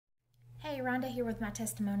Hey, Rhonda here with my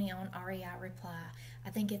testimony on REI Reply.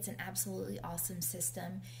 I think it's an absolutely awesome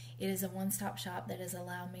system. It is a one-stop shop that has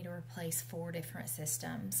allowed me to replace 4 different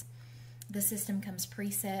systems. The system comes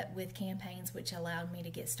preset with campaigns, which allowed me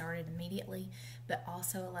to get started immediately, but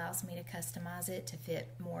also allows me to customize it to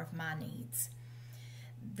fit more of my needs.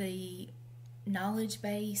 The knowledge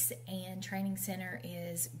base and training center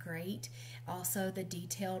is great. Also, the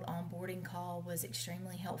detailed onboarding call was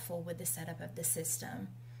extremely helpful with the setup of the system.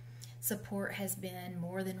 Support has been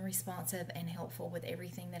more than responsive and helpful with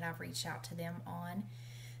everything that I've reached out to them on.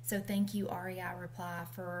 So thank you, REI Reply,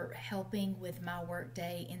 for helping with my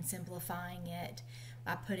workday and simplifying it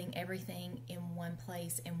by putting everything in one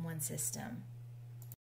place in one system.